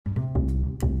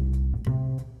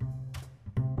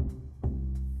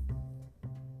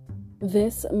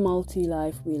This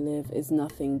multi-life we live is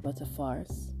nothing but a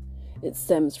farce. It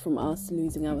stems from us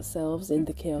losing ourselves in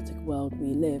the chaotic world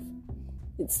we live.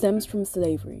 It stems from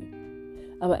slavery.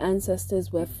 Our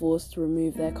ancestors were forced to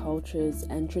remove their cultures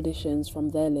and traditions from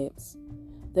their lips.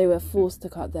 They were forced to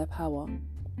cut their power.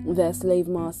 Their slave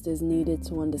masters needed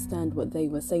to understand what they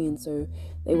were saying, so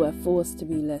they were forced to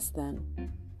be less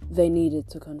than. They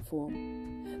needed to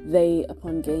conform. They,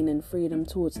 upon gaining freedom,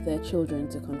 taught their children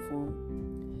to conform.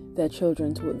 Their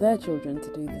children taught their children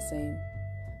to do the same.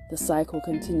 The cycle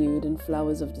continued, and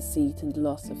flowers of deceit and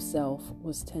loss of self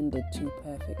was tended to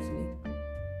perfectly.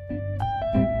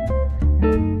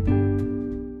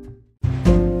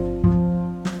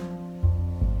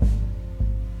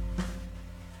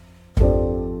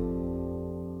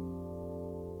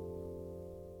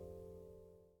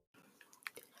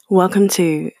 Welcome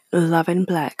to Love in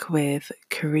Black with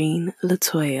Kareen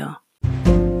Latoya.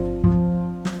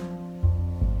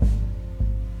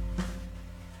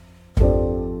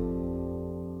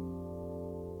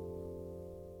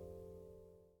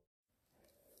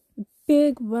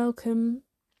 Big welcome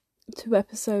to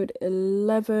episode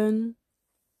 11.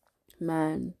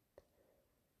 Man,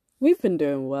 we've been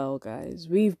doing well, guys.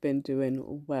 We've been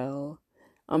doing well.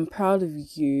 I'm proud of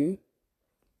you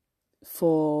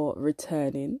for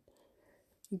returning.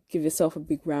 Give yourself a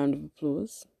big round of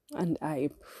applause. And I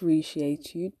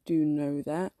appreciate you. Do know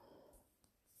that.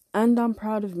 And I'm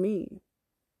proud of me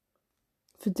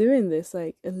for doing this,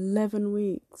 11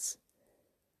 weeks.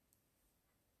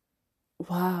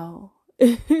 Wow.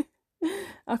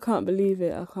 I can't believe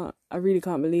it. I really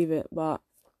can't believe it. But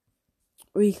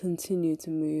we continue to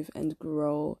move and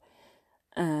grow.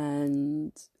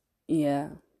 And yeah,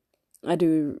 I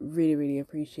do really, really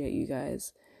appreciate you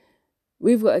guys.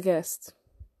 We've got a guest.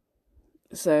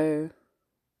 So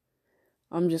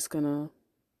I'm just gonna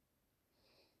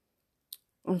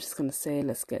say,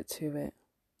 let's get to it.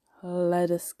 Let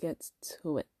us get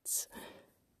to it.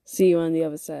 See you on the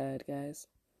other side, guys.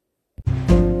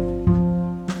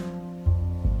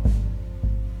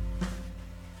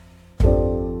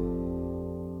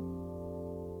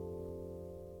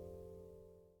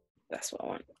 That's what I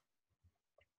want.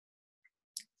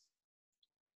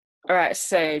 Alright,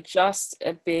 so just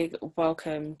a big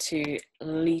welcome to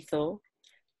Lethal,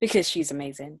 because she's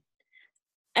amazing.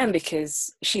 And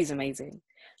because she's amazing.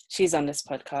 She's on this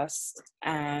podcast,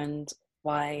 and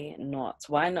why not?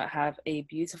 Why not have a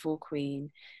beautiful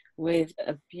queen with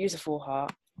a beautiful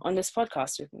heart on this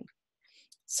podcast with me?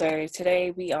 So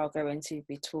today we are going to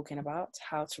be talking about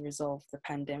how to resolve the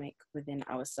pandemic within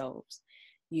ourselves.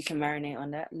 You can marinate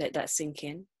on that, let that sink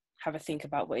in, have a think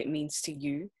about what it means to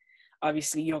you.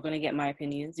 Obviously, you're going to get my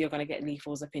opinions, you're going to get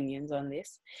Lethal's opinions on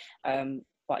this.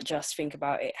 But just think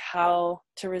about it, how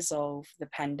to resolve the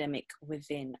pandemic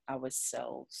within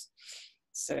ourselves.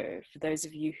 So for those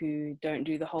of you who don't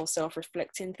do the whole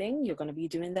self-reflecting thing, you're going to be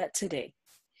doing that today.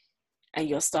 And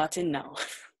you're starting now.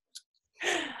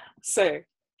 So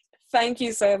thank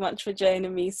you so much for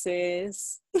joining me,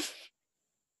 sis.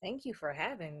 Thank you for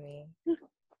having me.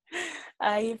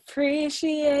 I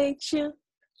appreciate you.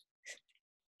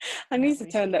 I need to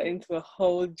turn that into a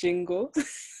whole jingle.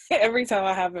 Every time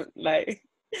I have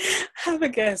a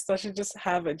guest, I should just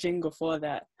have a jingle for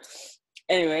that.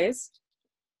 Anyways.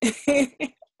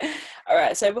 All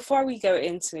right, so before we go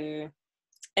into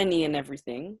any and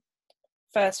everything,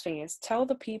 first thing is tell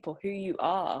the people who you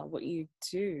are, what you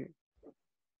do.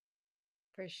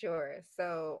 For sure.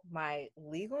 So my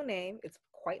legal name, it's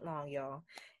quite long, y'all,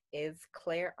 is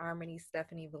Claire Armony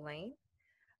Stephanie Villain.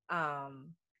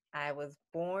 I was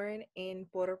born in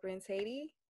Port-au-Prince,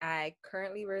 Haiti. I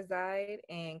currently reside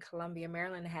in Columbia,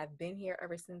 Maryland, and have been here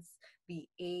ever since the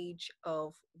age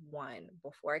of 1.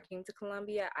 Before I came to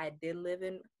Columbia, I did live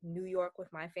in New York with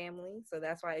my family. So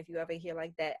that's why if you ever hear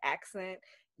like that accent,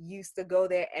 used to go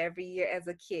there every year as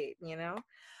a kid, you know?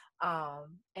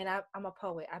 And I'm a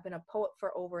poet. I've been a poet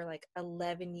for over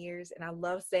 11 years. And I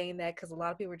love saying that because a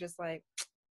lot of people are just like,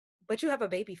 but you have a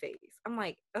baby face. I'm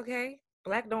like, okay,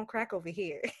 black don't crack over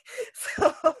here.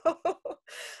 So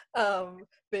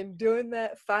been doing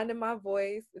that, finding my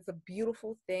voice. It's a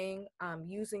beautiful thing.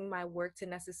 Using my work to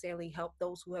necessarily help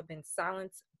those who have been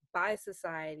silenced by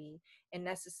society, and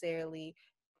necessarily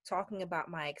talking about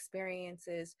my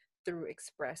experiences through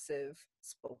expressive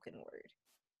spoken word.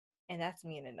 And that's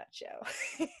me in a nutshell.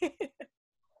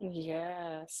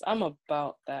 Yes, I'm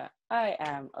about that. I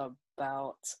am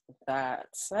about that.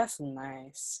 That's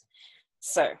nice.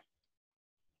 So,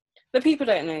 the people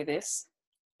don't know this.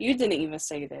 You didn't even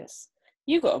say this.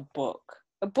 You got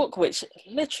a book which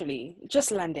literally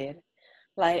just landed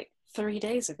 3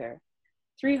 days ago,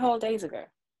 3 whole days ago.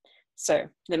 So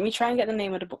let me try and get the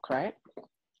name of the book right.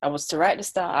 I was to write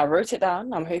this down. I wrote it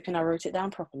down. I'm hoping I wrote it down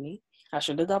properly. I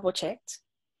should have double checked.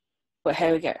 But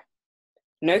here we go.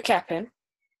 No capping.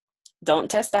 Don't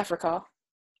test Africa.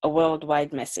 A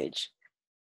worldwide message.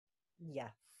 Yeah.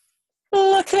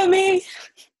 Look at me.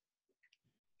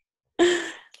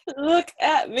 Look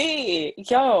at me.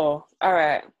 Yo. All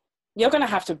right. You're going to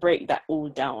have to break that all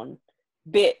down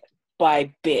bit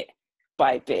by bit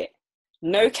by bit.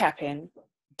 No capping.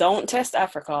 Don't test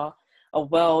Africa. A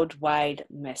worldwide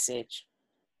message.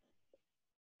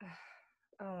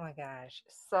 Oh my gosh.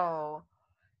 So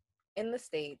in the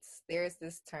States, there's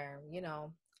this term,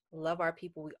 love our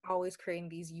people. We always creating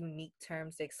these unique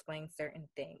terms to explain certain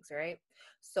things, right?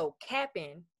 So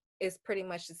capping is pretty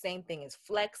much the same thing as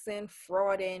flexing,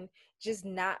 frauding, just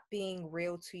not being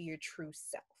real to your true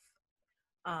self.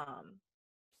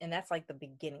 And that's like the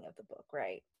beginning of the book,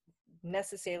 right?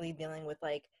 Necessarily dealing with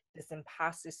like this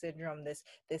imposter syndrome, this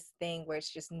thing where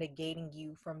it's just negating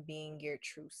you from being your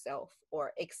true self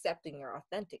or accepting your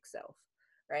authentic self,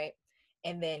 right?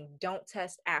 And then don't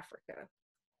test Africa.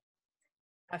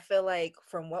 I feel like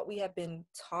from what we have been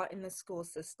taught in the school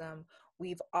system,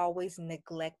 we've always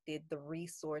neglected the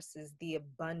resources, the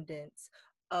abundance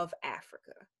of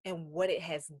Africa and what it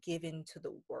has given to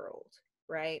the world,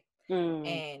 right?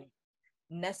 And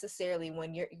necessarily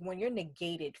when you're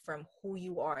negated from who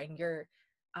you are and you're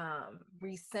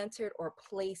recentered or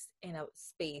placed in a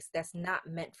space that's not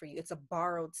meant for you, it's a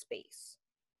borrowed space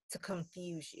to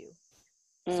confuse you.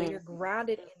 So you're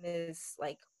grounded in this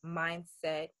like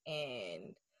mindset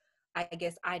and I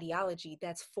guess ideology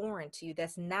that's foreign to you,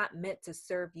 that's not meant to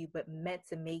serve you, but meant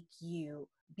to make you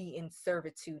be in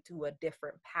servitude to a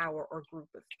different power or group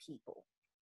of people.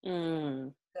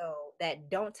 So that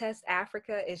don't test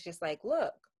Africa is just like,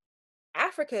 look,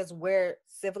 Africa is where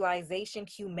civilization,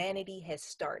 humanity has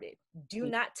started. Do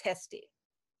not test it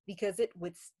because it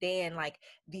would stand like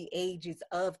the ages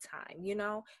of time.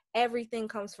 Everything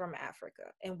comes from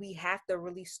Africa, and we have to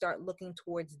really start looking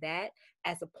towards that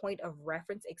as a point of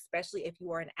reference, especially if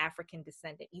you are an African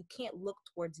descendant. You can't look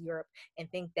towards Europe and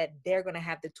think that they're going to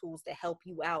have the tools to help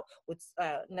you out with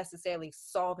necessarily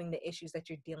solving the issues that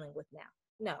you're dealing with now.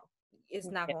 No, it's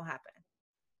not going to happen.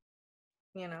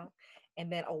 And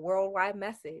then a worldwide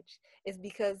message is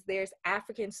because there's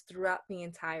Africans throughout the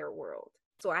entire world.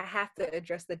 So I have to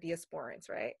address the diasporans,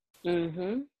 right?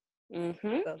 So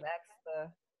that's the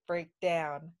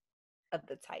breakdown of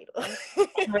the title.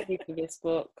 I'm ready for this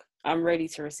book. I'm ready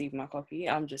to receive my copy.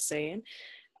 I'm just saying.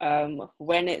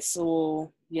 When it's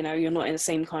all, you're not in the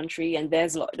same country and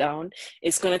there's lockdown,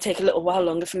 it's going to take a little while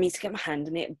longer for me to get my hand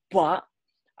in it, but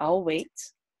I'll wait.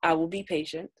 I will be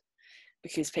patient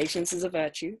because patience is a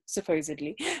virtue,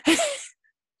 supposedly.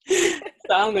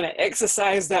 So I'm going to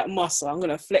exercise that muscle. I'm going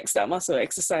to flex that muscle,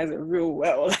 exercise it real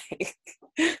well. Like,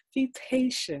 be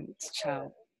patient,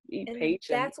 child. Be patient.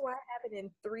 That's why I have it in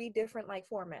 3 different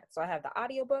formats. So I have the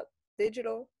audiobook,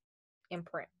 digital, and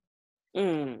print.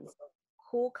 So,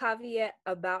 cool caveat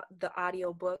about the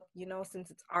audiobook,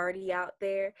 since it's already out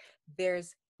there,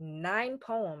 there's 9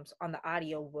 poems on the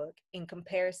audiobook in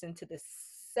comparison to the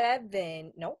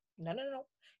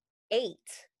 8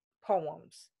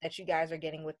 poems that you guys are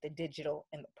getting with the digital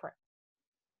and the print.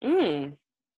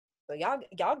 So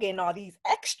y'all getting all these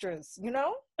extras,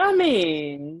 I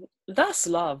mean, that's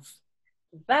love.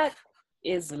 That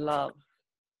is love.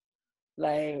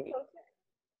 Like,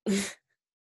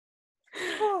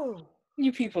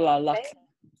 you people are lucky.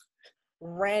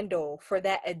 Randall for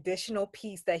that additional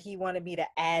piece that he wanted me to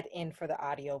add in for the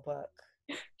audiobook.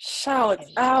 Shout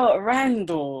out,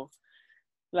 Randall.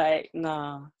 Like,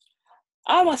 nah.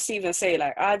 I must even say,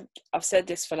 like, I've said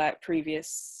this for like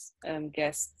previous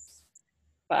guests,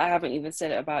 but I haven't even said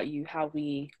it about you, how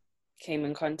we came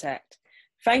in contact.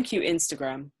 Thank you,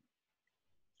 Instagram.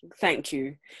 Thank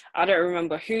you. I don't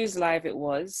remember whose live it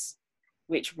was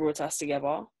which brought us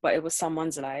together, but it was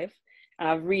someone's live. And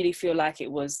I really feel like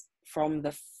it was from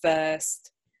the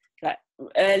first, like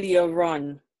earlier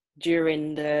on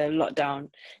during the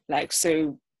lockdown. Like,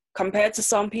 so compared to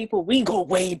some people, we go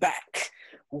way back.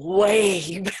 The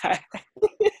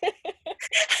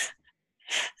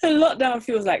lockdown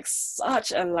feels like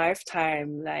such a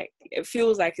lifetime. Like, it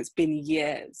feels like it's been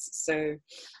years. So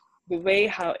the way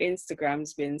how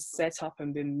Instagram's been set up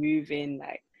and been moving,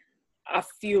 like, I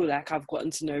feel like I've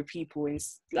gotten to know people in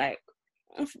like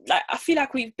I feel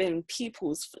like we've been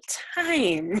peoples for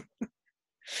time.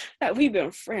 Like, we've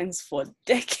been friends for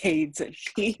decades at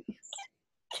least.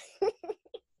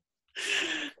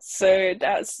 So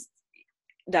that's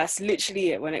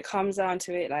literally it. When it comes down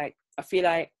to it, like, I feel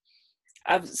like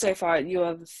so far you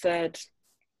are the third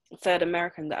third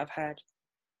American that I've had.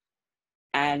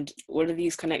 And all of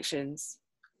these connections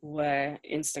were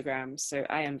Instagram. So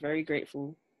I am very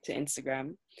grateful to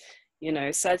Instagram. You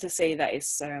know, sad to say that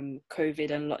it's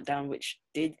COVID and lockdown which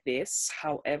did this.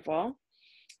 However,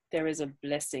 there is a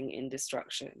blessing in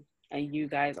destruction. And you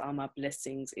guys are my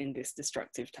blessings in this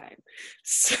destructive time.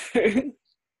 So,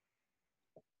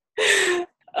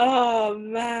 oh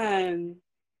man.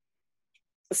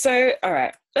 So, all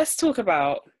right, let's talk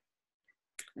about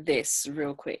this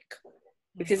real quick.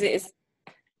 Because it is,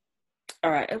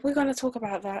 all right, are we going to talk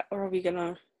about that, or are we going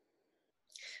to,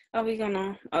 all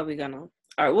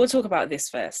right, we'll talk about this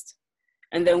first.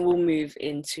 And then we'll move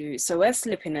into, so we're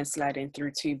slipping and sliding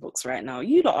through 2 books right now.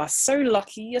 You lot are so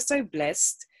lucky, you're so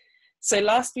blessed. So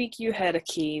last week you heard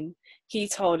Akeem. He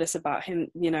told us about him,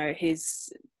 you know,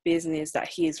 his business that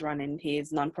he is running,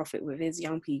 his nonprofit with his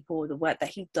young people, the work that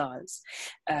he does.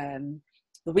 The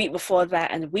week before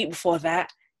that and the week before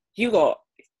that, you got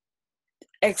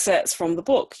excerpts from the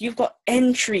book. You've got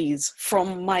entries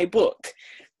from my book,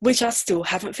 which I still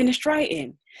haven't finished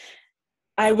writing.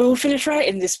 I will finish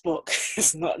writing this book.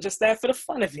 It's not just there for the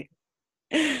fun of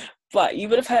it. But you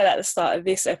would have heard at the start of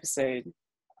this episode,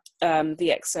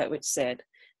 the excerpt which said,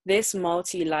 "This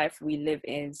multi-life we live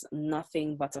is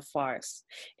nothing but a farce.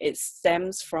 It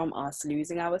stems from us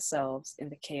losing ourselves in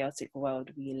the chaotic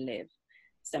world we live. It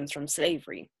stems from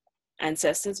slavery.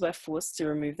 Ancestors were forced to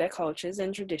remove their cultures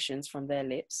and traditions from their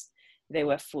lips. They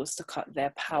were forced to cut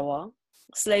their power.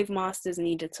 Slave masters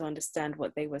needed to understand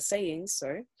what they were saying,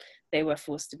 so they were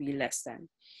forced to be less than.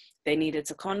 They needed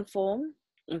to conform.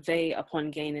 They,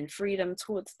 upon gaining freedom,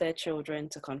 taught their children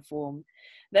to conform.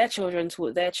 Their children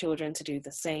taught their children to do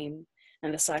the same,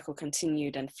 and the cycle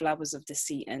continued, and flowers of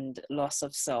deceit and loss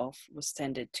of self was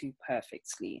tended to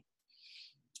perfectly."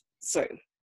 So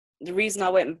the reason I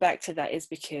went back to that is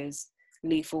because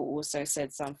Lethal also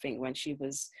said something when she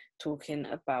was talking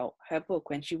about her book,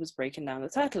 when she was breaking down the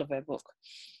title of her book.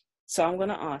 So I'm going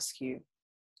to ask you,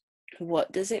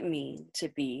 what does it mean to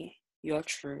be your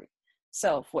true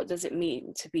self? What does it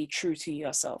mean to be true to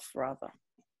yourself, rather?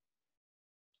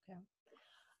 Yeah.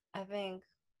 I think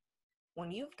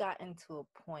when you've gotten to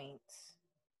a point,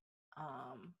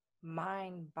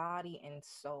 mind, body, and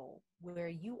soul, where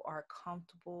you are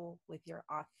comfortable with your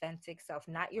authentic self,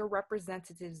 not your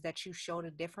representatives that you show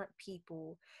to different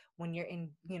people when you're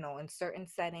in, you know, in certain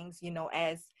settings, you know,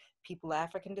 as people of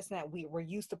African descent, we're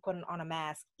used to putting on a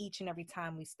mask each and every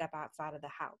time we step outside of the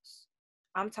house.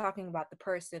 I'm talking about the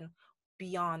person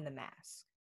beyond the mask,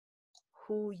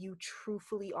 who you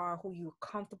truthfully are, who you're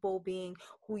comfortable being,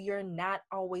 who you're not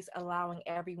always allowing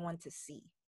everyone to see.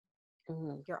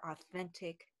 Mm-hmm. Your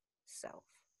authentic self,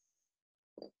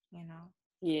 you know?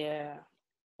 Yeah,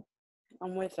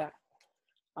 I'm with that.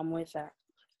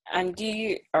 And do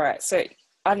you, all right, so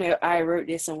I know I wrote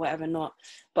this and whatever not,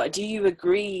 but do you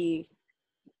agree,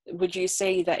 would you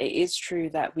say that it is true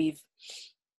that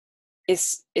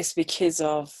it's because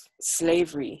of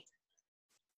slavery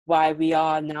why we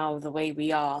are now the way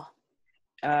we are,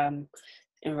 in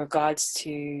regards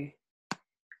to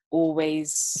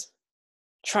always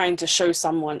trying to show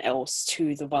someone else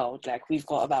to the world? Like, we've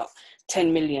got about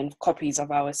 10 million copies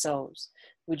of ourselves.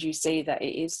 Would you say that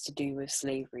it is to do with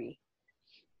slavery?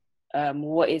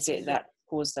 What is it that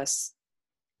caused us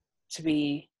to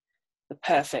be the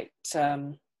perfect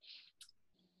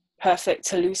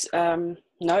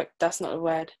no, that's not the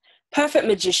word, perfect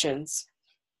magicians?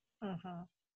 Mm-hmm.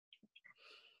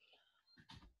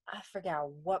 I forgot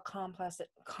what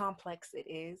complex it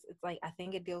is. It's like, I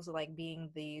think it deals with like being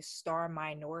the star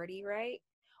minority, right?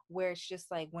 Where it's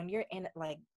just like when you're in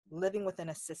like living within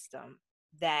a system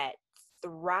that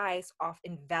thrives off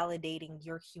invalidating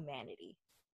your humanity,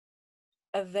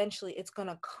 eventually it's going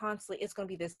to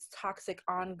be this toxic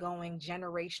ongoing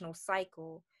generational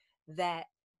cycle that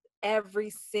every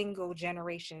single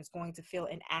generation is going to feel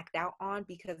and act out on,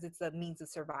 because it's a means of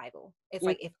survival. It's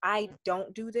like, if I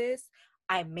don't do this,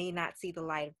 I may not see the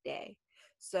light of day.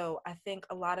 So I think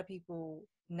a lot of people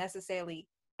necessarily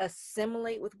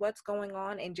assimilate with what's going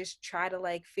on and just try to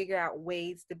like figure out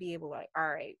ways to be able to, like, all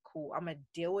right, cool, I'm gonna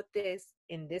deal with this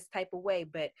in this type of way,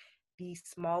 but these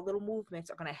small little movements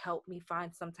are going to help me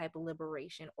find some type of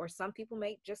liberation. Or some people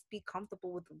may just be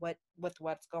comfortable with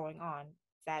what's going on.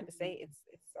 Sad to say, it's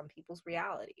some people's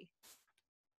reality.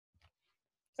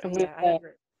 So yeah, I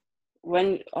agree.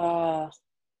 When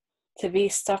to be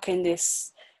stuck in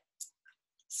this.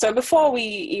 So before we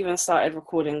even started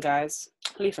recording, guys,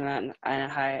 Lethal and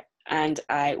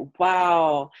I,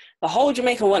 wow, the whole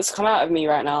Jamaican wants to come out of me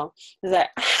right now. It's like,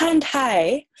 hand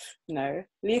high. No,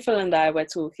 Lethal and I were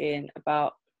talking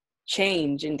about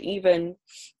change. And even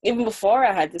before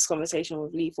I had this conversation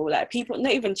with Lethal, like people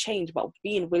not even change, but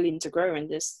being willing to grow,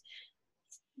 and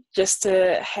just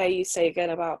to hear you say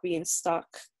again about being stuck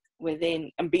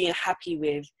within and being happy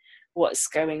with what's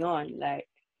going on, like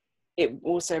it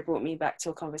also brought me back to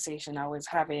a conversation I was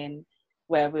having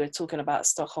where we were talking about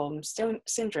Stockholm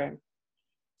syndrome.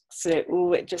 So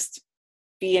just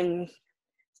being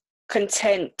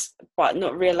content but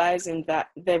not realizing that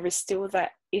there is still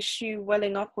that issue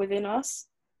welling up within us.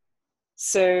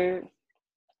 So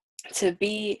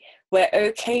we're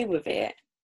okay with it,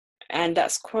 and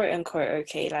that's quote unquote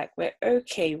okay, like we're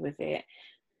okay with it,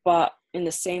 but in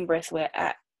the same breath we're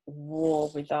at war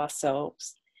with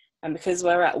ourselves. And because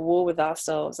we're at war with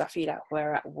ourselves, I feel like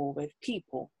we're at war with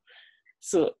people.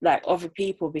 So like other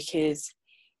people, because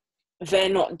they're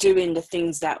not doing the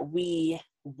things that we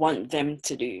want them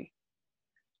to do.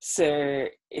 So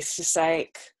it's just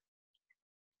like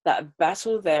that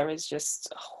battle there is just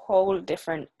a whole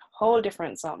different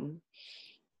something,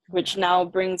 which now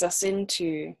brings us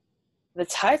into the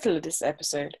title of this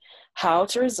episode, How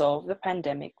to Resolve the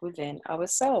Pandemic Within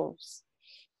Ourselves.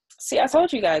 See, I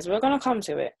told you guys, we're going to come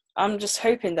to it. I'm just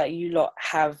hoping that you lot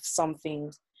have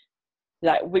something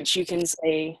like which you can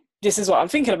say, this is what I'm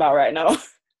thinking about right now.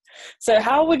 So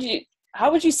how would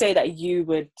you say that you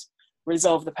would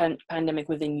resolve the pandemic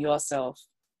within yourself?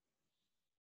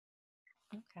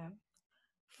 Okay.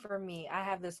 For me, I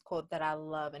have this quote that I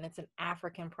love, and it's an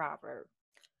African proverb.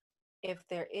 If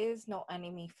there is no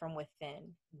enemy from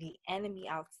within, the enemy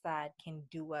outside can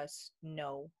do us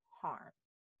no harm.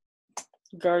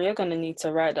 Girl, you're going to need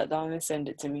to write that down and send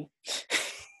it to me.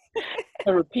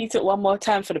 And repeat it one more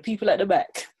time for the people at the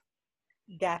back.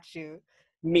 Got you.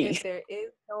 Me. If there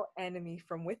is no enemy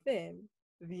from within,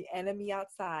 the enemy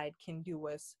outside can do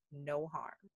us no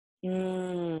harm.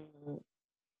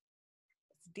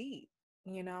 It's deep,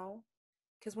 you know?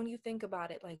 Because when you think about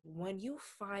it, like when you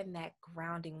find that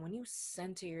grounding, when you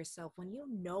center yourself, when you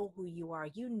know who you are,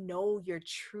 you know your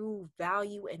true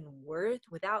value and worth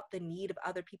without the need of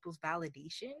other people's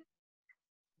validation,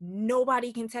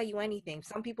 nobody can tell you anything.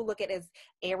 Some people look at it as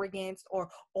arrogance or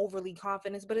overly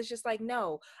confidence, but it's just like,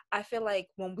 no. I feel like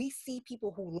when we see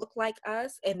people who look like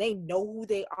us and they know who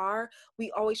they are,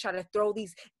 we always try to throw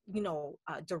these,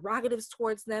 derogatives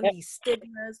towards them, Yep. these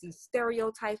stigmas, these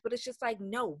stereotypes. But it's just like,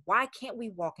 no, why can't we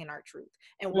walk in our truth?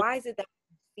 And why is it that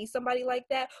we see somebody like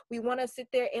that, we want to sit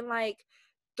there and like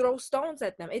throw stones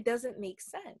at them? It doesn't make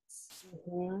sense.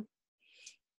 Mm-hmm.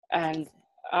 And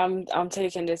I'm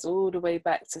taking this all the way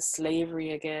back to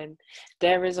slavery again.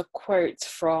 There is a quote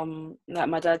from that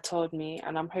my dad told me,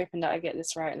 and I'm hoping that I get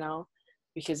this right now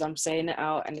because I'm saying it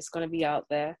out and it's going to be out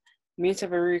there. Muta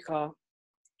Baruka,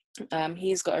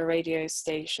 he's got a radio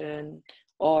station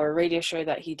or a radio show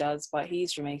that he does, but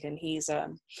he's Jamaican. He's a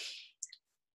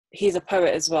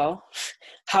poet as well.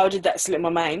 How did that slip my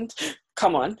mind?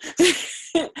 Come on.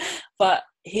 But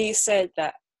he said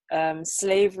that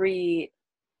slavery,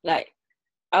 like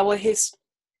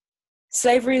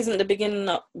slavery isn't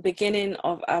the beginning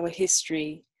of our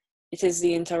history. It is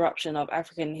the interruption of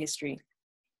African history.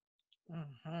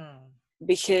 Mm-hmm.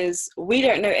 Because we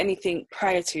don't know anything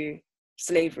prior to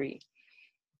slavery.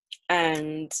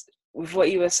 And with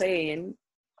what you were saying,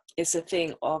 it's a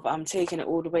thing of I'm taking it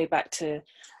all the way back to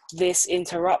this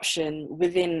interruption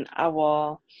within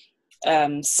our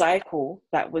cycle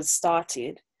that was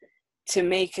started to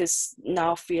make us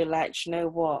now feel like, you know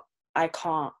what, I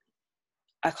can't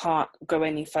go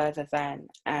any further than,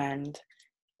 and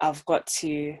I've got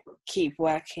to keep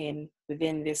working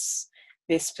within this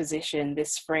position,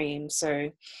 this frame.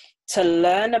 So to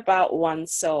learn about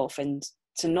oneself and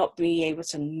to not be able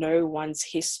to know one's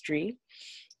history,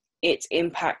 it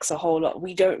impacts a whole lot.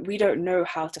 We don't know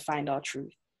how to find our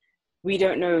truth. We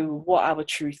don't know what our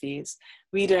truth is.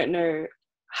 We don't know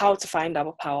how to find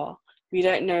our power. We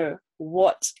don't know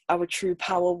what our true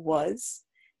power was,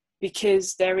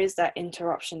 because there is that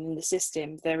interruption in the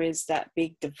system. There is that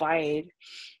big divide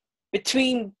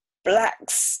between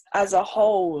Blacks as a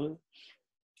whole.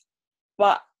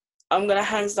 But I'm going to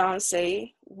hands down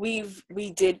say we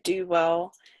did do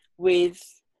well with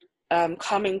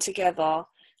coming together.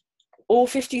 All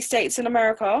 50 states in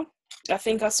America, I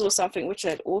think I saw something which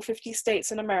said all 50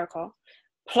 states in America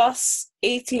plus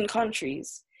 18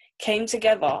 countries came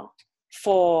together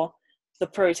for the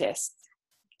protest,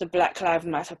 the Black Lives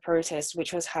Matter protest,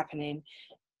 which was happening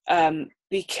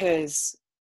because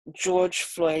George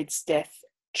Floyd's death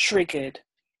triggered,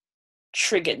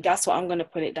 that's what I'm going to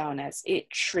put it down as. It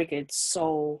triggered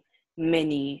so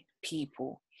many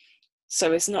people.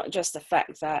 So it's not just the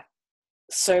fact that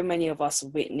so many of us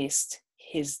witnessed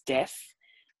his death,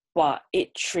 but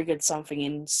it triggered something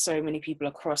in so many people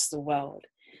across the world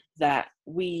that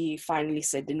we finally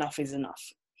said enough is enough.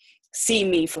 See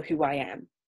me for who I am.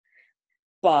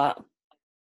 But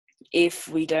if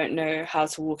we don't know how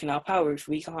to walk in our power, if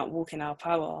we can't walk in our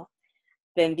power,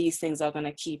 then these things are going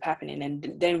to keep happening.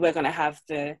 And then we're going to have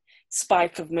the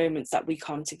spike of moments that we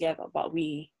come together, but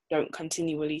we don't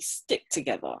continually stick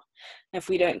together. If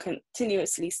we don't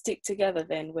continuously stick together,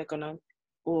 then we're going to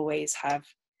always have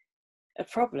a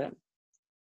problem.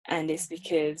 And it's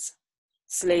because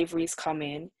slavery's come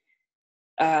in.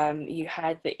 You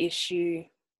had the issue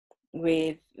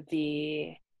with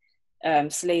the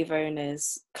slave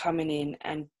owners coming in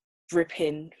and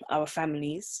ripping our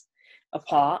families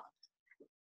apart,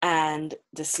 and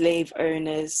the slave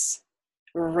owners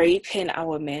raping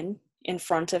our men in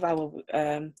front of our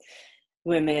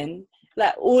women.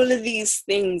 Like, all of these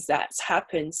things that's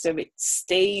happened, so it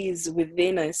stays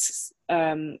within us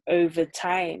over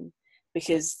time,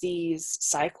 because these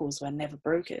cycles were never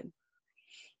broken.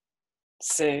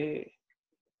 So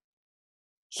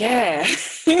yeah.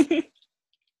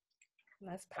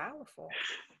 That's powerful.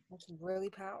 That's really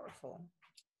powerful.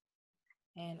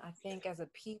 And I think as a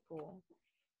people,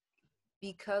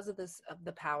 because of this, of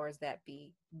the powers that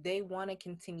be, they want to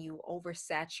continue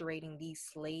oversaturating these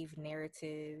slave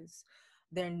narratives.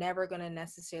 They're never going to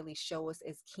necessarily show us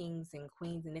as kings and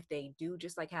queens, and if they do,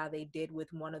 just like how they did with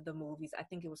one of the movies, I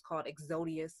think it was called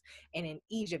Exodus, and in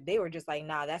Egypt they were just like,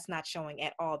 nah, that's not showing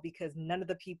at all, because none of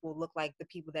the people look like the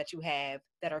people that you have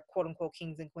that are quote unquote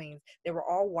kings and queens. They were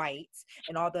all whites,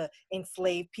 and all the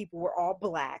enslaved people were all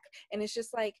black. And it's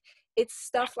just like, it's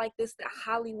stuff like this that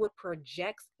Hollywood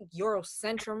projects,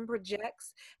 Eurocentrum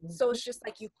projects. So it's just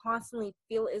like you constantly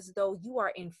feel as though you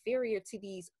are inferior to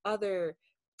these other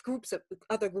group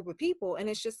of people, and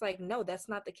it's just like, no, that's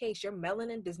not the case. Your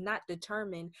melanin does not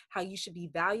determine how you should be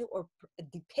valued or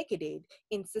depicted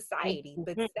in society.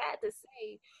 But sad to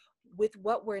say, with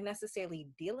what we're necessarily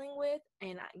dealing with,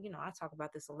 and I talk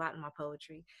about this a lot in my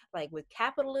poetry, like with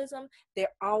capitalism, there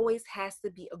always has to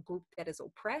be a group that is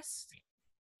oppressed,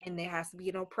 and there has to be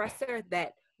an oppressor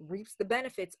that reaps the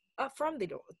benefits from the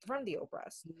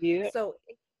oppressed. Yeah. So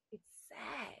it's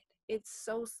sad. It's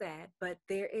so sad, but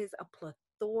there is a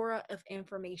plethora of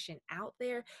information out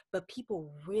there, but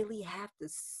people really have to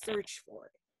search for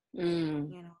it.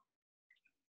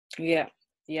 Yeah.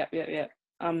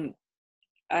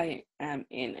 I am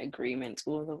in agreement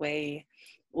all the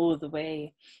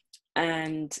way.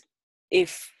 And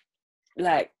if,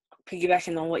 like,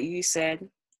 piggybacking on what you said,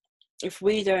 if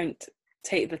we don't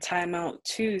take the time out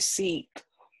to seek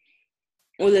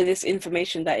all of this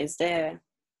information that is there,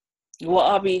 what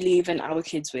are we leaving our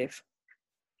kids with?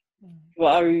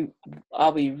 What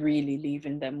are we really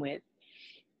leaving them with?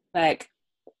 Like,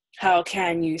 how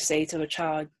can you say to a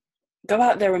child, go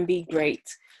out there and be great,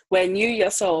 when you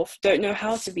yourself don't know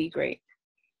how to be great?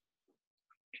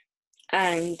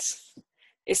 And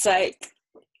it's like,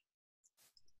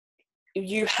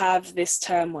 you have this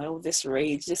turmoil, this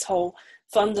rage, this whole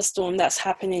thunderstorm that's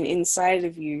happening inside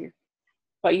of you,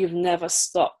 but you've never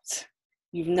stopped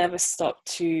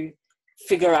to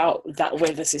figure out that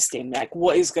weather system, like,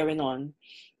 what is going on,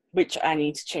 which I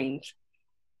need to change.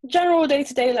 General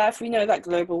day-to-day life, we know that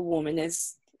global warming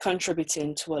is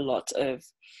contributing to a lot of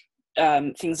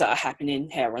things that are happening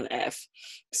here on Earth.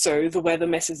 So the weather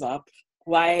messes up.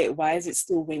 Why is it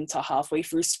still winter halfway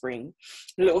through spring?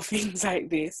 Little things like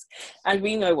this. And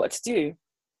we know what to do.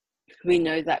 We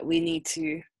know that we need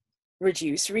to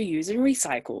reduce, reuse, and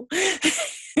recycle.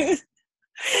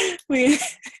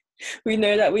 we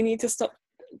know that we need to stop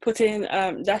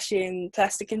dashing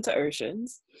plastic into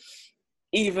oceans,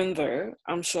 even though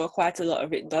I'm sure quite a lot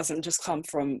of it doesn't just come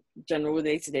from general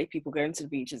day-to-day people going to the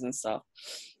beaches and stuff.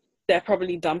 They're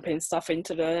probably dumping stuff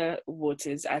into the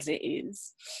waters as it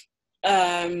is.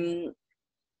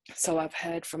 So I've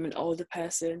heard from an older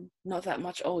person, not that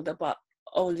much older, but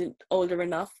older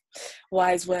enough,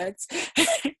 wise words.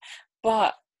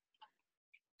 But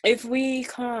if we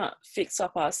can't fix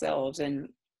up ourselves and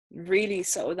really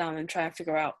settle down and try and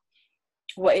figure out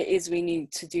what it is we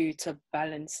need to do to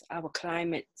balance our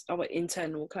climate, our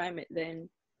internal climate, then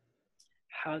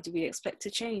how do we expect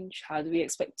to change? How do we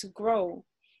expect to grow?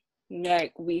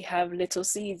 Like, we have little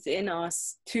seeds in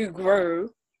us to grow,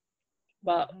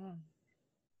 but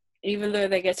even though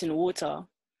they're getting water,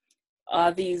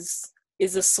 is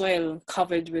the soil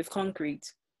covered with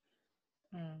concrete?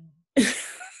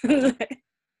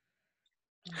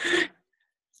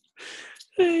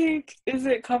 Like, is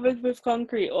it covered with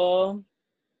concrete, or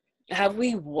have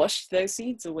we washed those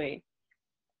seeds away?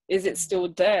 Is it still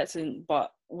dirt,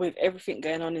 but with everything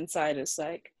going on inside us,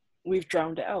 like, we've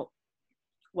drowned it out?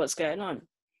 what's going on.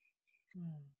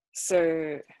 Mm.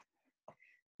 So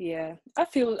yeah, I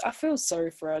feel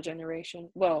sorry for our generation.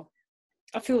 Well,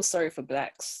 I feel sorry for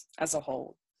blacks as a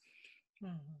whole,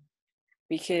 Mhm.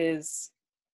 because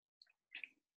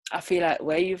I feel like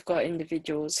where you've got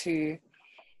individuals who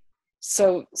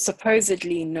so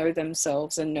supposedly know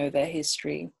themselves and know their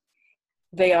history,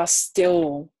 they are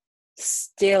still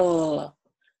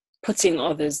putting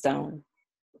others down.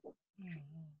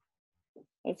 Mhm.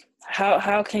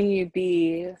 How can you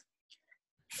be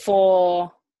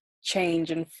for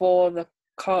change and for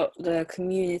the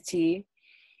community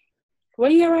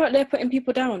when you're out there putting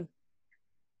people down?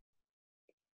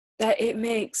 That it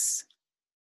makes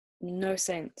no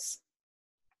sense.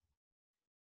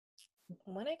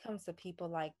 When it comes to people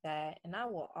like that, and I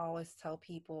will always tell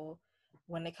people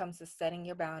when it comes to setting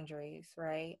your boundaries,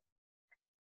 right?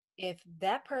 If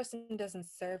that person doesn't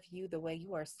serve you the way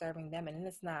you are serving them, and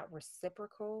it's not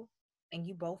reciprocal, and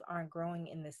you both aren't growing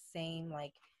in the same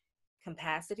like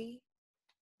capacity,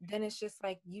 then it's just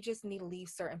like you just need to leave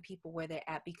certain people where they're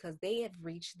at, because they have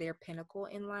reached their pinnacle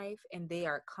in life and they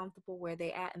are comfortable where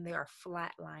they're at and they are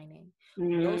flatlining.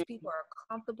 When Mm, those people are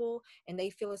comfortable and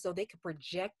they feel as though they could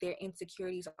project their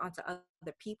insecurities onto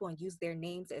other people and use their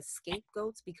names as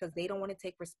scapegoats because they don't want to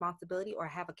take responsibility or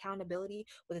have accountability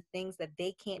with the things that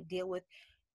they can't deal with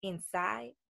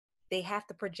inside, they have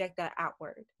to project that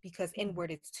outward because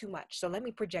inward it's too much. So let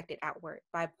me project it outward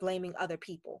by blaming other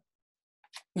people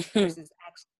versus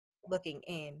actually looking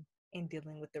in and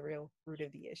dealing with the real root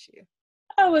of the issue.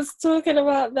 I was talking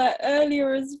about that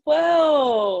earlier as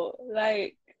well.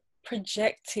 Like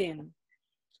projecting,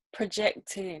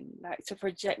 like to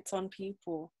project on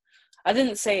people. I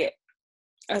didn't say it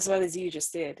as well as you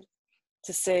just did,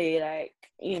 to say like,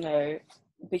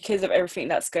 because of everything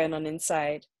that's going on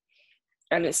inside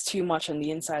and it's too much on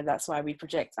the inside, that's why we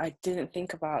project. I didn't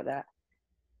think about that.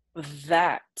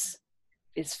 That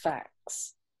is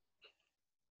facts.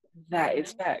 That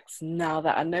is Mhm. facts. Now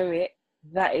that I know it,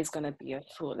 that is going to be a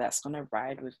thought that's going to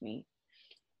ride with me.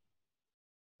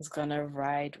 It's going to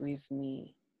ride with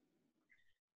me.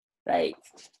 Like,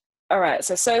 all right,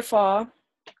 so far,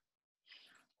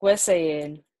 we're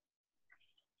saying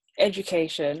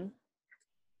education,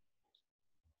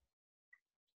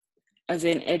 as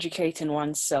in educating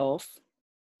oneself,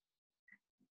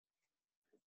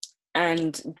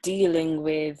 and dealing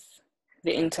with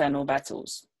the internal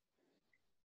battles.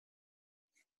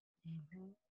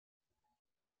 Mhm.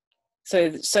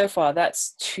 So far,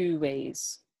 that's 2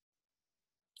 ways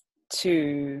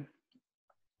to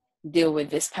deal with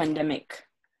this pandemic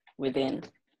within,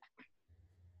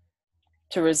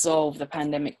 to resolve the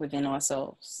pandemic within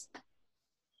ourselves.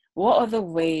 What other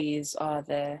ways are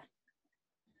there?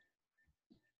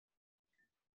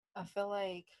 I feel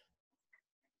like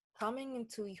coming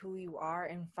into who you are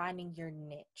and finding your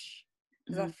niche.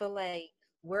 Because I Mm, feel like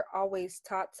we're always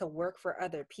taught to work for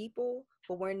other people,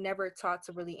 but we're never taught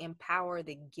to really empower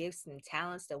the gifts and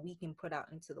talents that we can put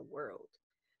out into the world.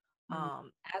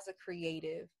 mm, As a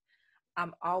creative,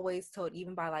 I'm always told,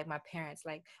 even by like my parents,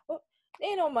 like, well, there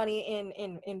ain't no money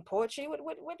in poetry.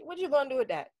 What you gonna do with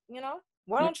that? You know?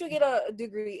 Why mm, don't you get a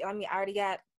degree? I mean, I already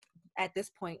got at this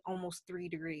point almost 3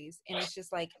 degrees. And it's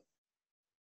just like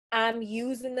I'm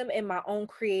using them in my own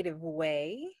creative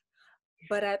way,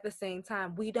 but at the same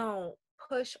time, we don't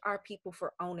push our people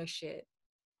for ownership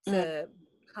mm, to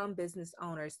become business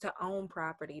owners, to own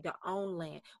property, to own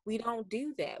land. We don't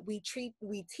do that. We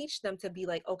teach them to be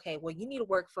like, okay, well, you need to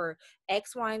work for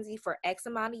X, Y, and Z for X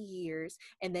amount of years,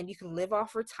 and then you can live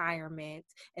off retirement,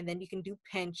 and then you can do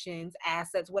pensions,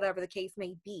 assets, whatever the case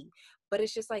may be. But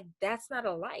it's just like that's not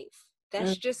a life.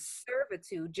 That's mm. just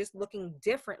servitude, just looking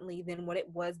differently than what it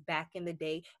was back in the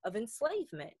day of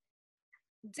enslavement.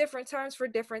 Different terms for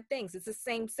different things. It's the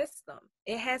same system.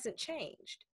 It hasn't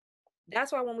changed.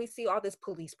 That's why when we see all this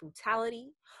police brutality,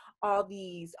 all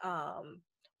these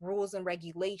rules and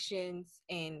regulations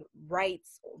and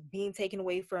rights being taken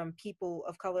away from people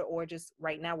of color, or just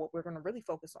right now, what we're going to really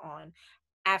focus on,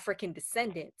 African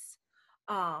descendants,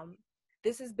 um,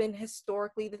 this has been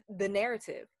historically the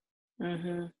narrative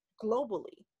Mm-hmm.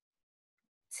 globally.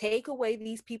 Take away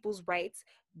these people's rights,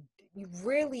 you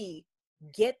really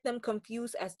get them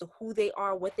confused as to who they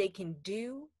are, what they can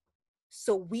do,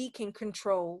 so we can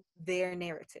control their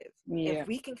narrative. If Yeah.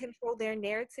 we can control their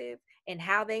narrative and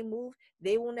how they move,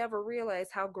 they will never realize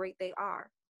how great they are.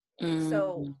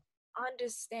 So Mm,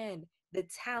 understand the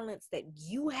talents that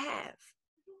you have.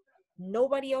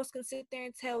 Nobody else can sit there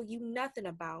and tell you nothing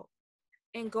about,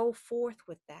 and go forth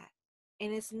with that.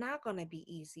 And it's not going to be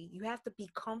easy. You have to be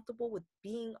comfortable with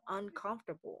being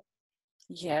uncomfortable.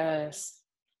 yes.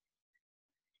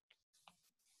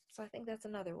 So I think that's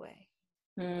another way.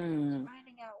 Mm.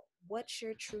 Finding out what's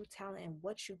your true talent and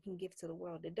what you can give to the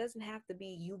world. It doesn't have to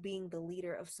be you being the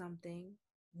leader of something.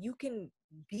 You can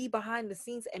be behind the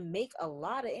scenes and make a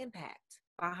lot of impact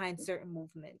behind certain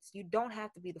movements. You don't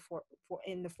have to be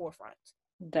in the forefront.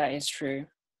 That is true.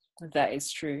 That is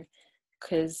true.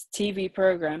 Because TV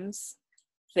programs,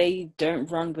 they don't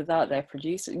run without their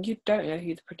producers. You don't know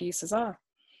who the producers are.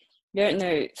 You don't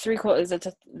know 3/4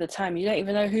 of the time. You don't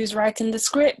even know who's writing the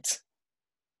script.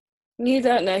 You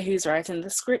don't know who's writing the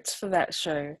script for that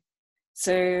show.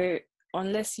 So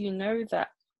unless you know that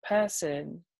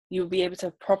person, you'll be able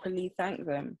to properly thank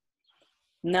them.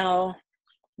 Now,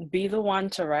 be the one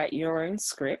to write your own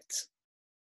script.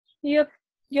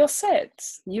 You're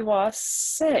set. You are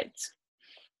set.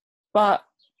 But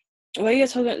where you're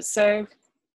talking, so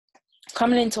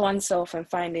coming into oneself and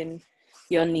finding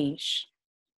your niche,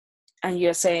 and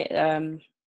you're saying,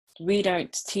 we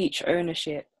don't teach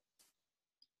ownership.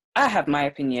 I have my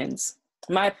opinions.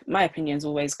 My opinions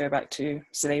always go back to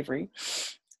slavery,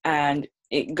 and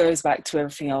it goes back to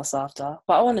everything else after.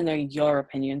 But I want to know your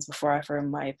opinions before I throw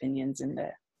my opinions in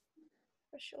there.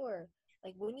 For sure.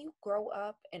 Like when you grow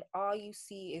up and all you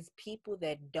see is people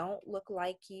that don't look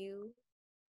like you,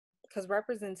 because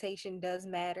representation does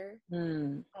matter.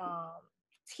 Mm.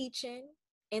 Teaching,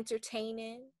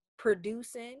 entertaining,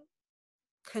 producing,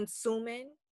 consuming.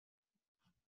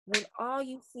 When all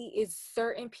you see is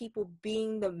certain people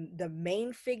being the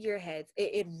main figureheads,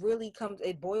 it really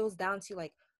it boils down to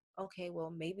like, okay, well,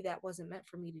 maybe that wasn't meant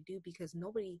for me to do because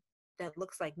nobody that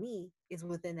looks like me is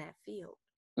within that field.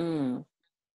 Mm.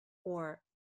 Or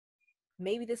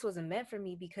maybe this wasn't meant for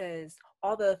me because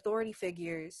all the authority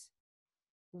figures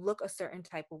look a certain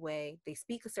type of way, they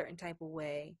speak a certain type of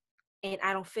way, and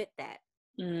I don't fit that.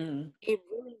 Mm. It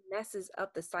really messes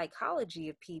up the psychology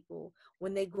of people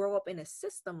when they grow up in a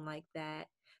system like that,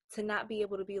 to not be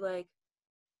able to be like,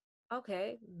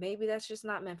 okay, maybe that's just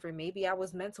not meant for me. Maybe I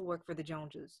was meant to work for the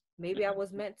Joneses. Maybe I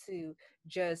was meant to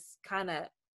just kind of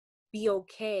be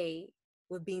okay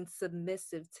with being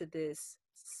submissive to this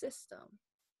system.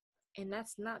 And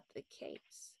that's not the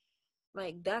case.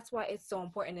 Like that's why it's so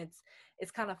important.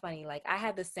 It's kind of funny. Like I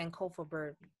had the Sankofa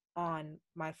bird on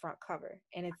my front cover,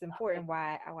 and it's important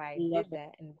why I Love did it.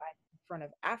 that in front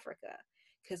of Africa,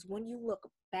 because when you look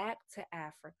back to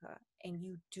Africa and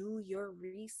you do your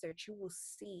research, you will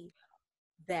see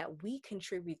that we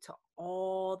contribute to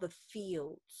all the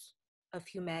fields of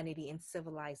humanity and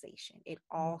civilization. It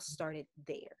all started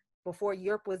there before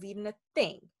Europe was even a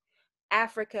thing.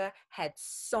 Africa had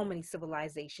so many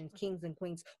civilizations, kings and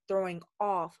queens, throwing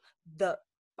off the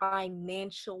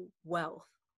financial wealth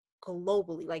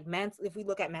globally. Like if we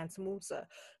look at Mansa Musa,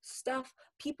 stuff,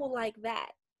 people like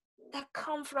that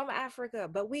come from Africa.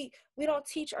 But we don't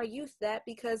teach our youth that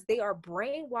because they are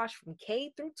brainwashed from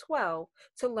K through 12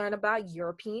 to learn about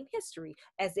European history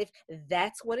as if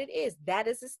that's what it is. That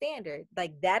is the standard.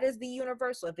 Like that is the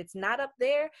universal. If it's not up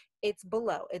there, it's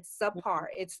below. It's subpar.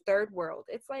 It's third world.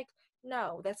 It's like,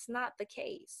 no, that's not the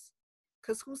case.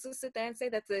 Because who's to sit there and say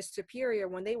that they're superior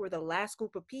when they were the last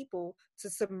group of people to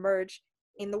submerge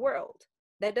in the world?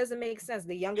 That doesn't make sense.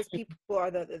 The youngest people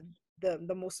are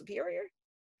the most superior.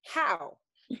 How?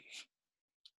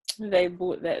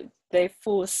 They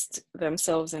forced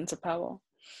themselves into power.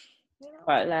 You know?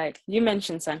 But like you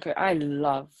mentioned Sanko, I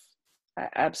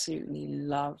absolutely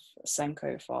love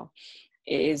Sankofa.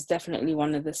 It is definitely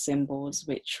one of the symbols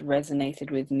which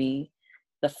resonated with me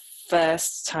the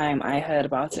first time I heard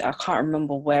about it. I can't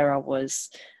remember where I was,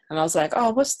 and I was like, oh,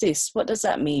 what's this? What does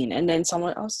that mean? And then I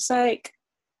was just like,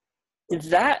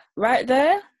 that right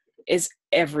there is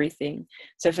everything.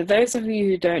 So for those of you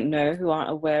who don't know, who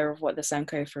aren't aware of what the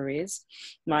Sankofa is,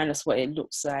 minus what it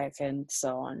looks like and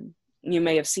so on, you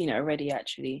may have seen it already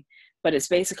actually, but it's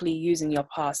basically using your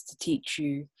past to teach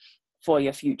you for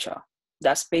your future.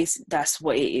 That's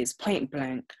what it is, point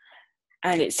blank.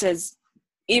 And it says,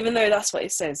 even though that's what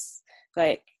it says,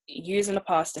 like using the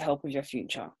past to help with your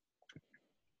future,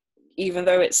 even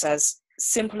though it's as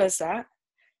simple as that,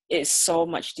 it's so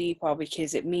much deeper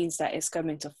because it means that it's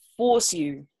going to force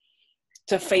you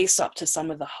to face up to some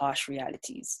of the harsh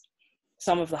realities.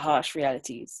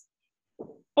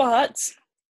 But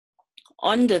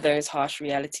under those harsh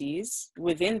realities,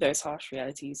 within those harsh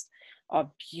realities,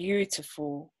 are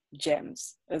beautiful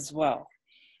gems as well.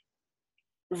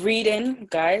 Reading,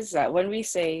 guys, that when we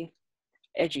say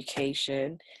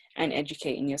education and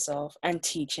educating yourself and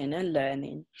teaching and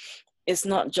learning, it's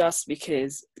not just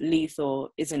because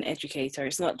Lethal is an educator.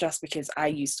 It's not just because I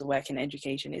used to work in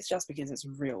education. It's just because it's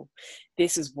real.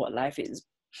 This is what life is.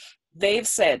 They've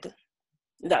said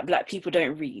that Black people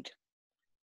don't read.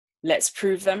 Let's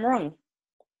prove them wrong.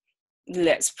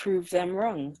 Let's prove them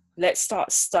wrong. Let's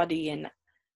start studying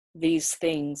these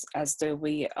things as though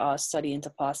we are studying to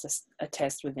pass a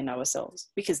test within ourselves,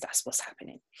 because that's what's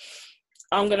happening.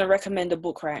 I'm going to recommend a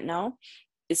book right now.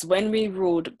 It's When We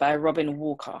Ruled by Robin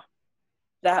Walker.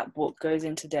 That book goes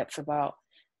into depth about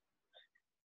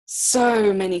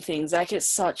so many things. Like, it's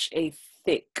such a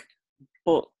thick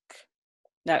book.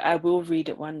 Like, I will read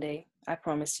it one day. I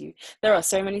promise you. There are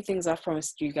so many things I've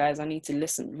promised you guys. I need to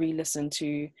re-listen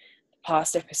to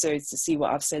past episodes to see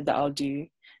what I've said that I'll do.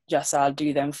 Just so I'll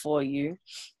do them for you.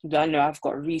 But I know I've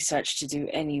got research to do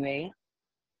anyway.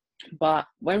 But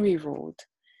When We Ruled,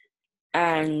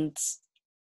 and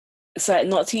it's like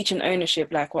not teaching ownership.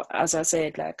 Like, what, as I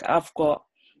said, like, I've got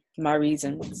my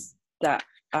reasons that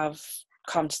I've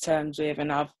come to terms with,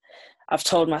 and I've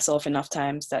told myself enough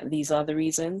times that these are the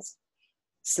reasons.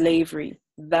 Slavery,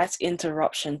 that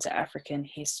interruption to African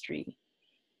history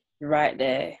right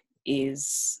there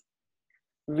is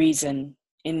reason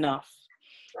enough.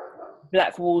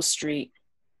 Black Wall Street,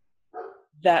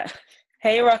 that,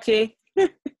 hey Rocky,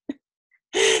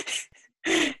 if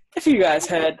you guys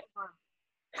heard.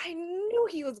 I knew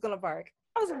he was gonna bark.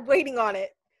 I was waiting on it.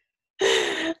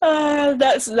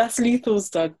 That's Lethal's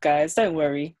dog, guys. Don't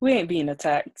worry, we ain't being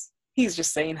attacked. He's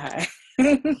just saying hi.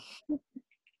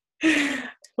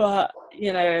 But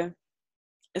you know,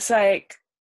 it's like,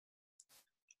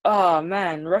 oh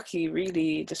man, Rocky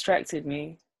really distracted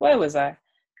me. Where was I?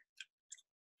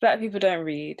 Black people don't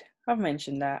read. I've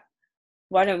mentioned that.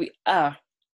 Why don't we?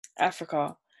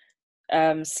 Africa,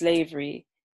 slavery,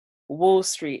 Wall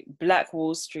Street, Black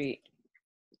Wall Street.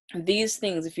 These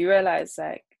things, if you realize,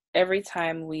 like, every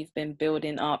time we've been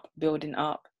building up,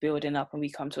 and we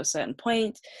come to a certain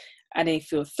point and they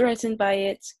feel threatened by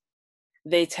it,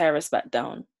 they tear us back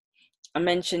down. I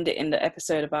mentioned it in the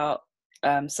episode about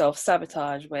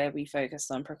self-sabotage, where we focused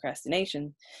on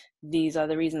procrastination. These are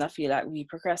the reasons I feel like we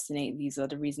procrastinate. These are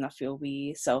the reasons I feel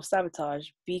we self-sabotage,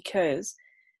 because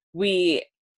we,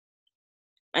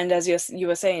 and as you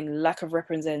were saying, lack of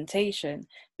representation.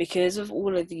 Because of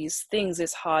all of these things,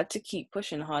 it's hard to keep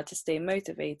pushing, hard to stay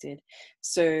motivated.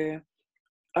 So,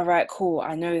 all right, cool,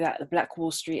 I know that the Black Wall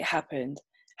Street happened.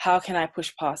 How can I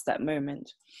push past that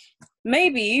moment?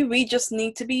 Maybe we just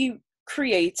need to be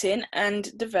creating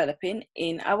and developing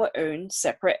in our own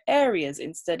separate areas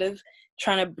instead of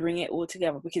trying to bring it all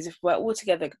together. Because if we're all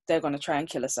together, they're going to try and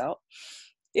kill us out.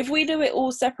 If we do it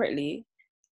all separately,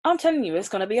 I'm telling you, it's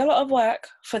going to be a lot of work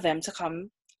for them to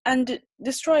come and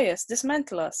destroy us,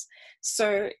 dismantle us.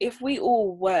 So if we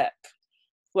all work,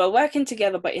 we're working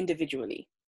together but individually.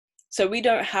 So we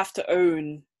don't have to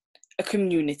own a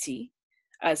community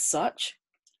as such,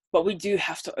 but we do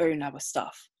have to own our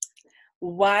stuff.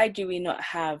 Why do we not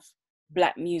have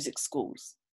Black music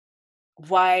schools?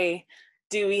 Why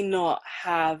do we not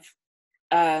have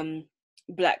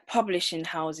Black publishing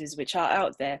houses, which are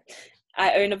out there?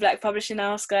 I own a Black publishing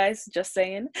house, guys, just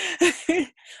saying.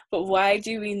 But why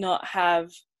do we not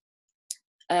have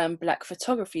Black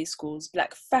photography schools,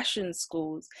 Black fashion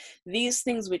schools, these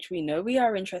things which we know we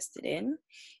are interested in?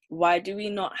 Why do we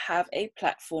not have a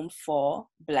platform for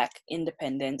Black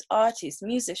independent artists,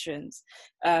 musicians,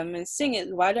 and singers?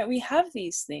 Why don't we have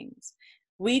these things?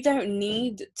 We don't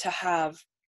need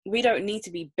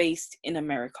to be based in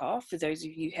America. For those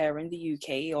of you here in the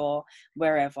UK or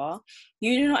wherever,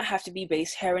 you do not have to be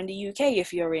based here in the UK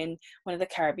if you're in one of the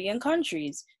Caribbean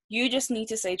countries. You just need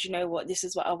to say, do you know what? This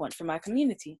is what I want for my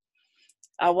community.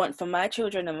 I want for my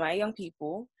children and my young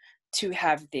people to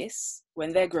have this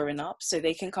when they're growing up, so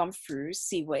they can come through,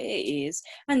 see what it is,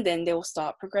 and then they'll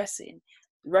start progressing.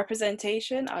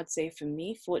 Representation, I'd say for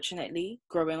me, fortunately,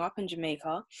 growing up in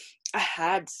Jamaica, I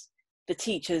had the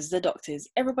teachers, the doctors,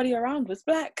 everybody around was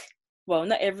Black. Well,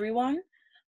 not everyone,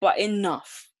 but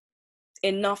enough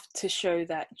to show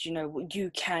that, you know, what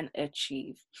you can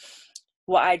achieve.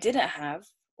 What I didn't have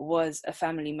was a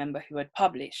family member who had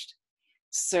published.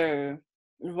 So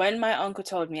when my uncle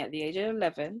told me at the age of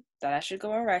 11 that I should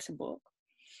go and write a book,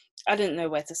 I didn't know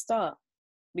where to start,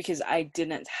 because I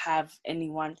didn't have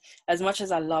anyone. As much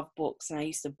as I love books and I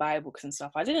used to buy books and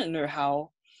stuff, I didn't know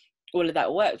how all of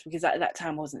that worked, because at that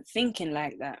time I wasn't thinking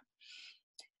like that.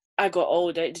 I got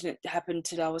older, it didn't happen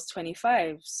till I was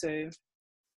 25. So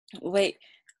wait,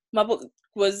 my book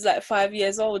was like 5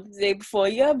 years old the day before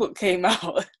your book came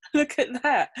out. Look at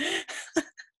that.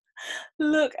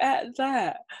 Look at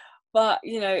that. But,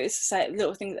 you know, it's just like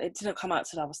little things. It didn't come out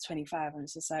till I was 25, and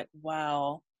it's just like,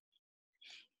 wow.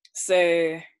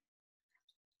 So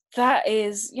that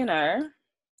is, you know,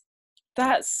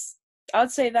 I'd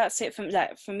say that's it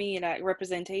for me, like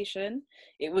representation.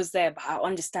 It was there, but I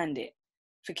understand it.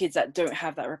 for kids that don't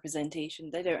have that representation.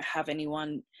 They don't have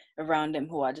anyone around them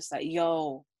who are just like,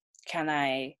 yo, can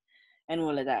I, and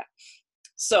all of that.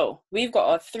 So we've got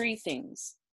our 3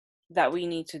 things that we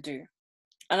need to do.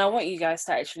 And I want you guys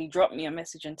to actually drop me a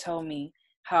message and tell me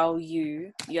how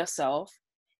you yourself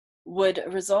would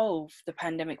resolve the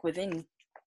pandemic within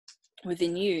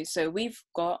you. So we've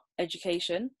got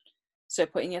education, so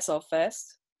putting yourself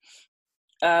first.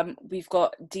 We've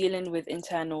got dealing with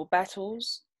internal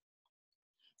battles.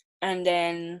 And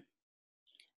then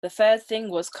the third thing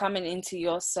was coming into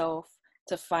yourself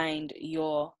to find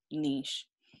your niche.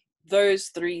 Those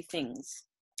 3 things.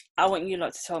 I want you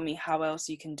lot to tell me how else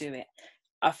you can do it.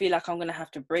 I feel like I'm going to have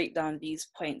to break down these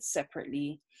points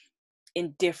separately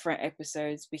in different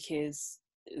episodes because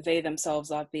they themselves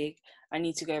are big. I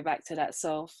need to go back to that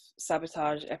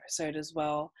self-sabotage episode as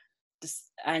well.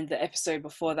 And the episode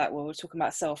before that where we're talking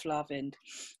about self-love and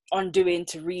undoing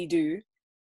to redo,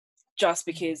 just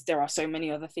because there are so many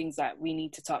other things that we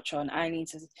need to touch on. I need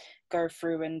to go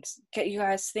through and get you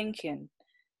guys thinking.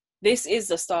 This is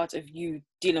the start of you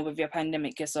dealing with your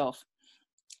pandemic yourself,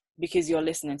 because you're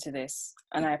listening to this,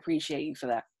 and I appreciate you for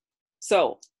that.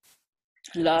 So,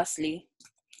 lastly,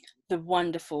 the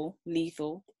wonderful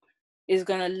Lethal is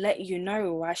going to let you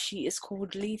know why she is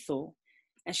called Lethal,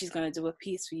 and she's going to do a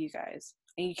piece for you guys.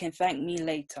 And you can thank me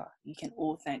later. You can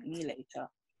all thank me later.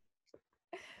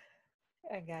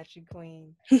 I got you,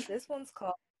 Queen. This one's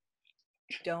called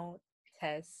Don't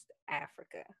Test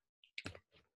Africa.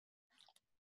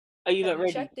 Are you not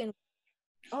ready? Checked in?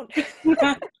 Oh.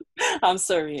 I'm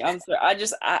sorry.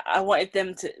 I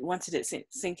wanted it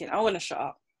sinking. I want to shut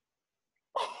up.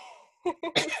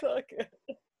 It's all good.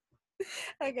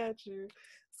 I got you.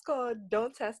 It's called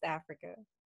Don't Test Africa.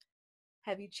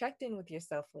 Have you checked in with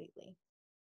yourself lately?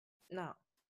 No.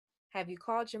 Have you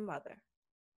called your mother?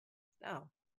 No.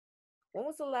 When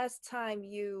was the last time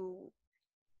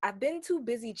I've been too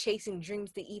busy chasing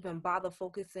dreams to even bother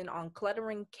focusing on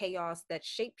cluttering chaos that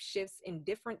shape shifts in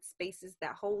different spaces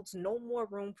that holds no more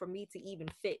room for me to even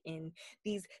fit in.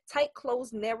 These tight,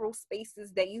 closed, narrow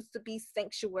spaces that used to be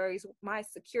sanctuaries, my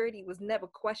security was never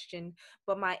questioned,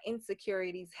 but my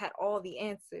insecurities had all the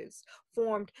answers,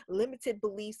 formed limited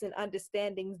beliefs and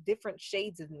understandings, different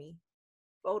shades of me.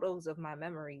 Photos of my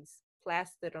memories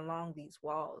plastered along these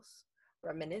walls,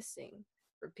 reminiscing,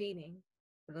 repeating,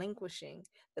 relinquishing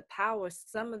the power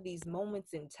some of these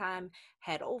moments in time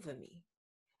had over me,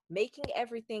 making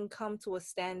everything come to a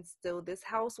standstill. This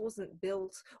house wasn't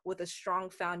built with a strong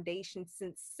foundation,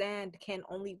 since sand can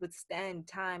only withstand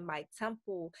time. My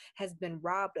temple has been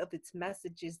robbed of its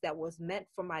messages that was meant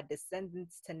for my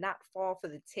descendants to not fall for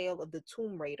the tale of the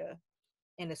Tomb Raider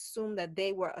and assume that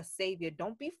they were a savior.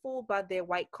 Don't be fooled by their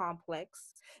white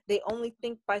complex. They only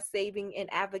think by saving and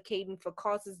advocating for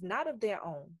causes not of their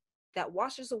own, that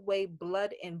washes away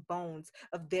blood and bones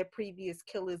of their previous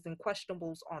killers and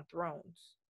questionables on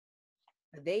thrones.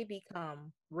 They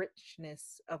become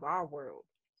richness of our world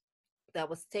that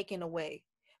was taken away.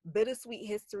 Bittersweet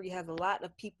history has a lot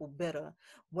of people bitter.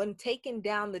 When taking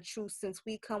down the truth, since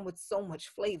we come with so much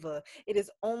flavor, it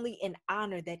is only an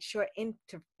honor that your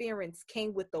interference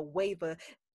came with a waiver.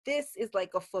 This is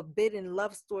like a forbidden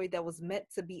love story that was meant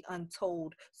to be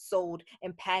untold, sold,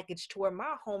 and packaged to where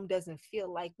my home doesn't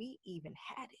feel like we even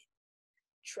had it.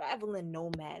 Traveling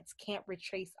nomads can't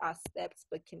retrace our steps,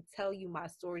 but can tell you my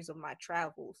stories of my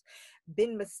travels.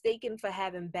 Been mistaken for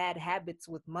having bad habits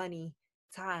with money,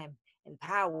 time, and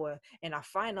power in our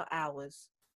final hours.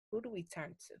 Who do we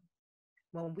turn to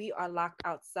when we are locked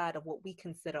outside of what we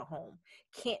consider home?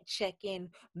 Can't check in,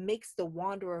 makes the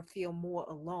wanderer feel more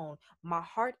alone. My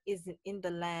heart isn't in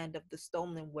the land of the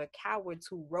stolen, where cowards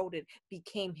who wrote it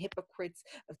became hypocrites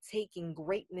of taking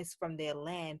greatness from their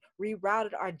land,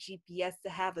 rerouted our GPS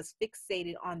to have us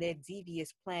fixated on their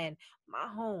devious plan. My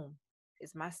home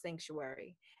is my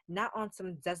sanctuary, not on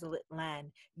some desolate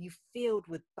land. You filled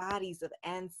with bodies of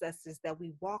ancestors that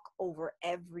we walk over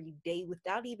every day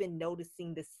without even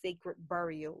noticing the sacred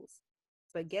burials.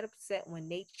 But get upset when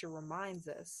nature reminds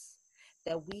us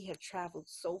that we have traveled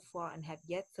so far and have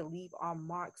yet to leave our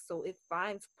mark, so it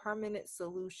finds permanent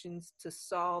solutions to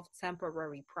solve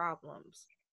temporary problems.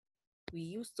 We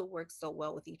used to work so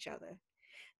well with each other.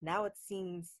 Now it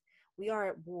seems we are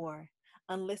at war,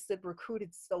 enlisted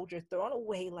recruited soldier thrown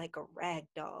away like a rag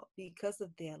doll because of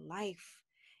their life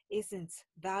isn't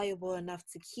valuable enough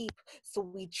to keep. So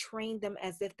we train them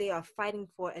as if they are fighting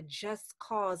for a just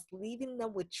cause, leaving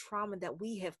them with trauma that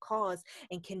we have caused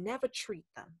and can never treat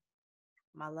them.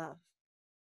 My love,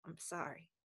 I'm sorry.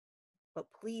 but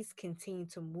please continue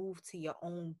to move to your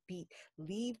own beat.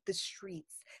 Leave the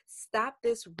streets. Stop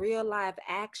this real live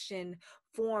action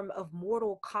form of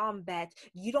Mortal Kombat.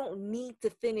 You don't need to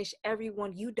finish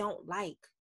everyone you don't like.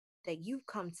 That you've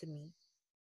come to me.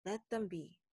 Let them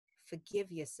be.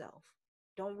 Forgive yourself.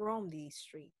 Don't roam these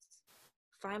streets.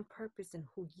 Find purpose in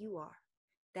who you are.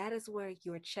 That is where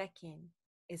your check-in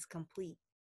is complete.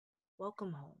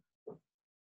 Welcome home.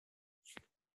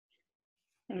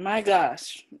 My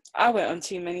gosh, I went on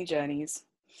too many journeys.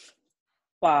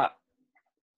 But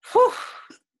whew,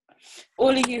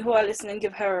 all of you who are listening,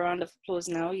 give her a round of applause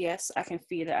now. Yes, I can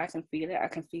feel it. I can feel it. I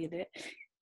can feel it.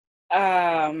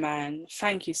 Ah, man.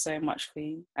 Thank you so much,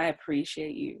 Queen. I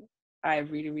appreciate you. I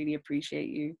really, really appreciate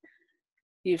you.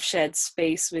 You've shared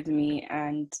space with me,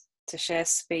 and to share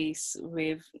space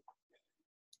with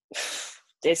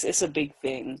this, it's a big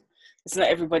thing. It's not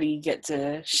everybody you get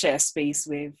to share space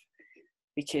with,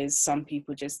 because some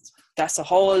people just, that's a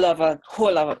whole other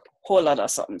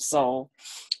something. So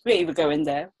we ain't even going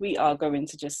there. We are going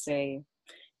to just say,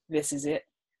 this is it.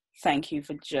 Thank you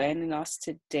for joining us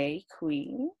today,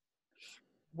 Queen.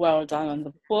 Well done on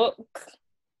the book.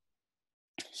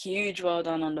 Huge well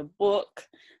done on the book.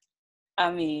 I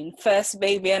mean, first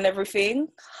baby and everything.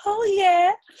 Oh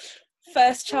yeah.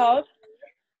 First child.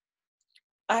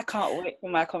 I can't wait for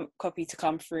my copy to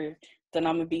come through. Then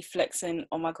I'm going to be flexing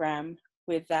on my gram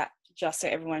with that, just so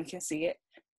everyone can see it.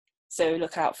 So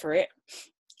look out for it.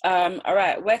 All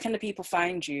right. Where can the people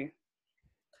find you?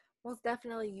 Most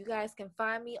definitely, you guys can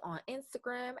find me on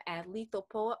Instagram at Lethal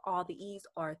Poet. All the E's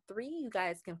are 3. You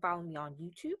guys can follow me on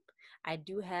YouTube. I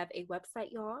do have a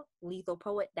website, y'all,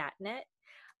 lethalpoet.net.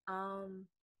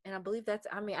 And I believe that's,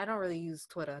 I mean, I don't really use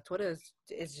Twitter. Twitter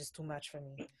is just too much for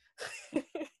me.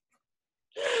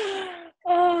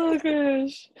 Oh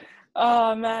gosh.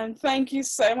 Oh man, thank you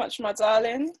so much, my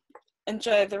darling.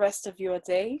 Enjoy the rest of your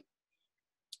day,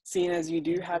 seeing as you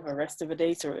do have a rest of a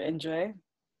day to enjoy.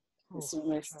 It's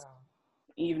almost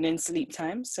evening sleep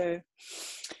time, so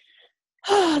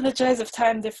the joys of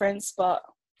time difference, but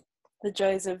the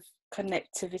joys of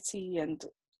connectivity and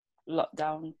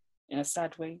lockdown in a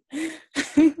sad way.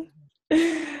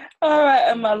 All right,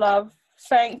 and my love,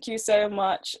 thank you so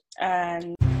much.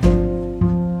 And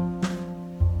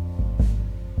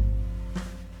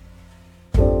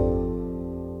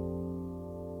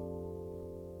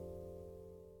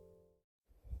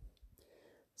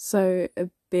so a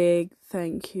big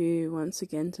thank you once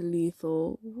again to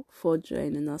Lethal for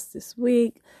joining us this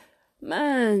week.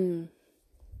 Man,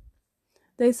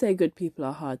 they say good people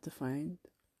are hard to find.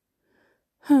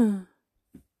 I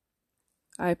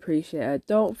appreciate it.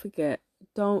 Don't forget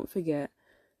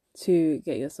to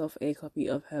get yourself a copy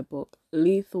of her book.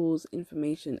 Lethal's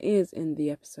information is in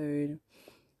the episode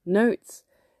notes.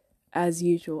 As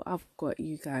usual, I've got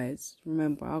you guys.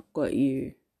 Remember, I've got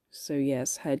you. So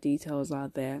yes, her details are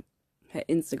there. Her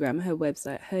Instagram, her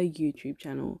website, her YouTube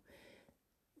channel.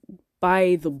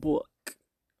 Buy the book.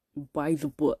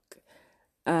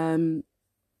 I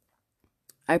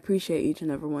appreciate each and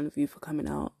every one of you for coming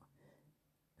out.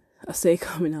 I say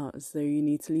coming out, so you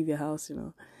need to leave your house,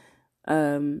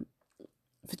 for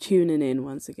tuning in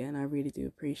once again. I really do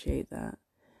appreciate that.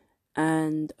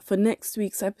 And for next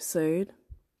week's episode,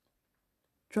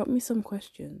 drop me some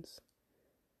questions.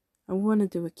 I want to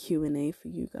do a Q&A for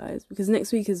you guys, because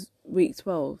next week is week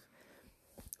 12.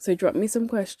 So drop me some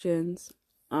questions.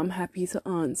 I'm happy to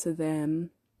answer them,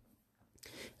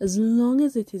 as long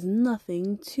as it is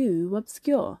nothing too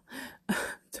obscure.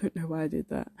 Don't know why I did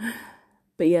that.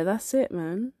 But yeah, that's it,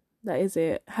 man. That is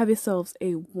it. Have yourselves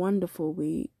a wonderful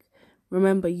week.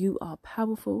 Remember, you are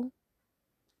powerful,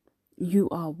 you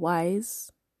are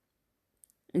wise,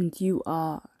 and you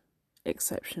are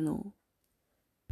exceptional.